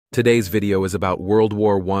Today's video is about World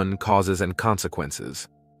War I causes and consequences.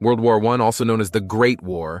 World War I, also known as the Great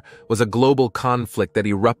War, was a global conflict that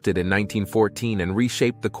erupted in 1914 and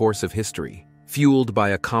reshaped the course of history. Fueled by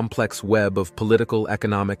a complex web of political,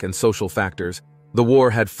 economic, and social factors, the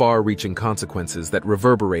war had far-reaching consequences that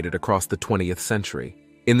reverberated across the 20th century.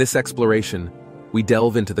 In this exploration, we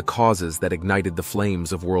delve into the causes that ignited the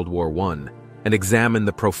flames of World War I and examine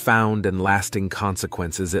the profound and lasting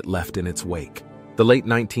consequences it left in its wake. The late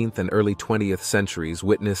 19th and early 20th centuries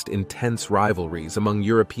witnessed intense rivalries among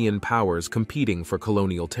European powers competing for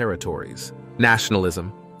colonial territories.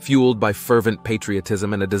 Nationalism, fueled by fervent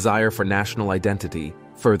patriotism and a desire for national identity,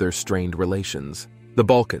 further strained relations. The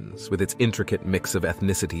Balkans, with its intricate mix of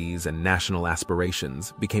ethnicities and national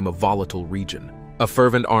aspirations, became a volatile region. A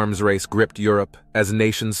fervent arms race gripped Europe as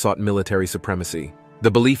nations sought military supremacy.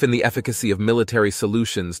 The belief in the efficacy of military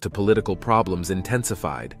solutions to political problems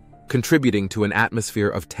intensified, contributing to an atmosphere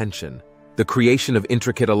of tension. The creation of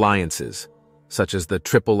intricate alliances, such as the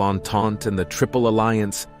Triple Entente and the Triple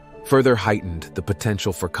Alliance, further heightened the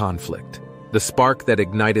potential for conflict. The spark that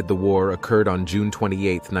ignited the war occurred on June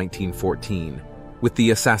 28, 1914, with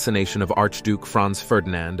the assassination of Archduke Franz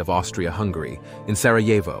Ferdinand of Austria-Hungary in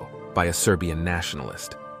Sarajevo by a Serbian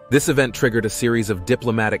nationalist. This event triggered a series of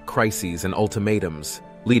diplomatic crises and ultimatums,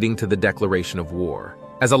 leading to the declaration of war.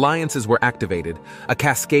 As alliances were activated, a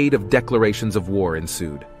cascade of declarations of war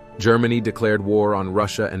ensued. Germany declared war on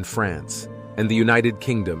Russia and France, and the United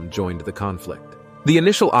Kingdom joined the conflict. The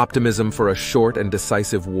initial optimism for a short and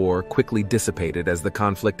decisive war quickly dissipated as the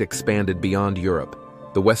conflict expanded beyond Europe.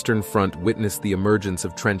 The Western Front witnessed the emergence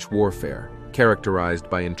of trench warfare, characterized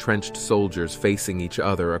by entrenched soldiers facing each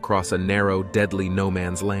other across a narrow, deadly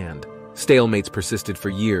no-man's land. Stalemates persisted for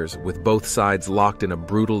years, with both sides locked in a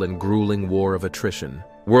brutal and grueling war of attrition.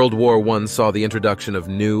 World War I saw the introduction of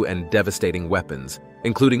new and devastating weapons,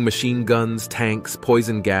 including machine guns, tanks,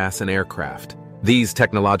 poison gas, and aircraft. These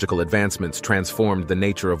technological advancements transformed the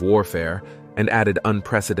nature of warfare and added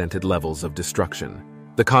unprecedented levels of destruction.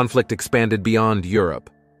 The conflict expanded beyond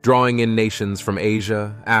Europe, drawing in nations from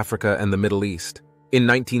Asia, Africa, and the Middle East. In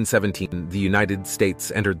 1917, the United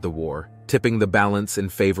States entered the war, tipping the balance in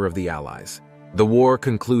favor of the Allies. The war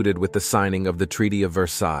concluded with the signing of the Treaty of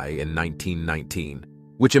Versailles in 1919,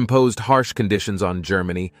 which imposed harsh conditions on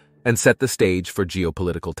Germany and set the stage for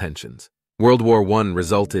geopolitical tensions. World War I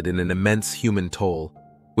resulted in an immense human toll,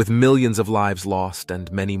 with millions of lives lost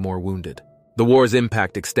and many more wounded. The war's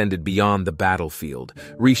impact extended beyond the battlefield,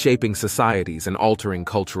 reshaping societies and altering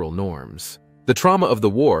cultural norms. The trauma of the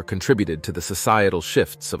war contributed to the societal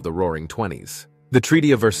shifts of the Roaring Twenties. The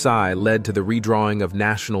Treaty of Versailles led to the redrawing of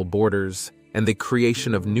national borders and the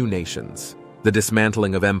creation of new nations. The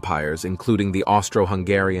dismantling of empires, including the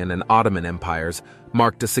Austro-Hungarian and Ottoman empires,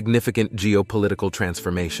 marked a significant geopolitical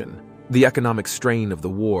transformation. The economic strain of the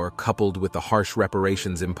war, coupled with the harsh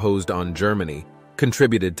reparations imposed on Germany,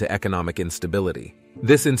 contributed to economic instability.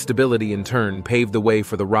 This instability, in turn, paved the way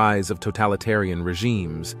for the rise of totalitarian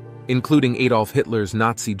regimes, including Adolf Hitler's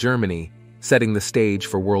Nazi Germany, setting the stage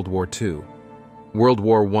for World War II. World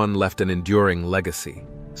War I left an enduring legacy,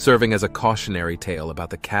 serving as a cautionary tale about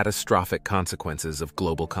the catastrophic consequences of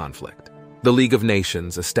global conflict. The League of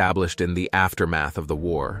Nations, established in the aftermath of the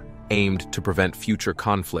war, aimed to prevent future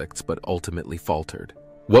conflicts but ultimately faltered.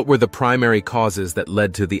 What were the primary causes that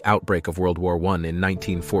led to the outbreak of World War I in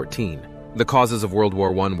 1914? The causes of World War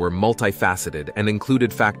I were multifaceted and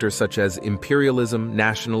included factors such as imperialism,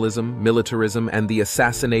 nationalism, militarism, and the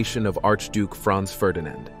assassination of Archduke Franz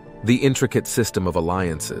Ferdinand. The intricate system of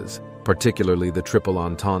alliances, particularly the Triple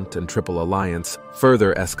Entente and Triple Alliance,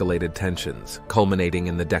 further escalated tensions, culminating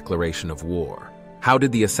in the declaration of war. How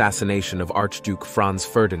did the assassination of Archduke Franz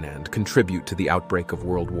Ferdinand contribute to the outbreak of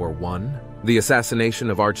World War I? The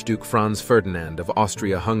assassination of Archduke Franz Ferdinand of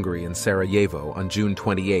Austria-Hungary in Sarajevo on June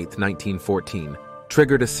 28, 1914,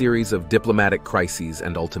 triggered a series of diplomatic crises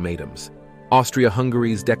and ultimatums.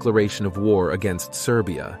 Austria-Hungary's declaration of war against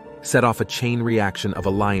Serbia set off a chain reaction of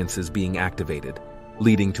alliances being activated,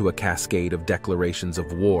 leading to a cascade of declarations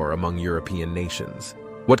of war among European nations.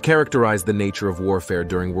 What characterized the nature of warfare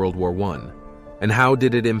during World War I, and how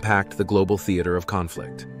did it impact the global theater of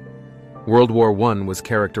conflict? World War I was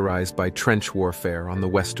characterized by trench warfare on the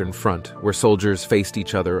Western Front, where soldiers faced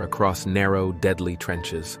each other across narrow, deadly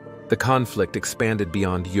trenches. The conflict expanded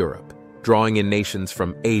beyond Europe, drawing in nations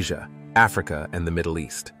from Asia, Africa, and the Middle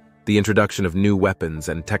East. The introduction of new weapons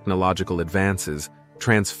and technological advances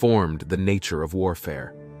transformed the nature of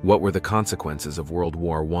warfare. What were the consequences of World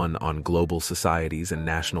War I on global societies and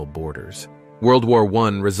national borders? World War I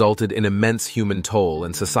resulted in immense human toll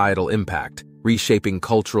and societal impact, reshaping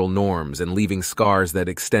cultural norms and leaving scars that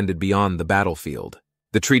extended beyond the battlefield.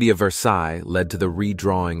 The Treaty of Versailles led to the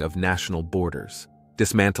redrawing of national borders,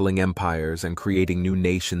 dismantling empires and creating new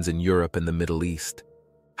nations in Europe and the Middle East.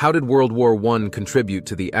 How did World War I contribute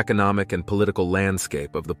to the economic and political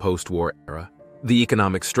landscape of the post-war era? The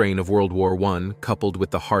economic strain of World War I, coupled with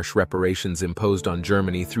the harsh reparations imposed on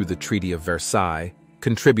Germany through the Treaty of Versailles,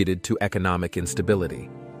 contributed to economic instability.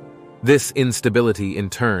 This instability, in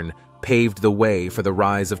turn, paved the way for the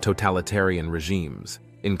rise of totalitarian regimes,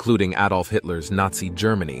 including Adolf Hitler's Nazi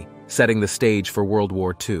Germany, setting the stage for World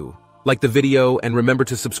War II. Like the video and remember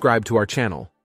to subscribe to our channel.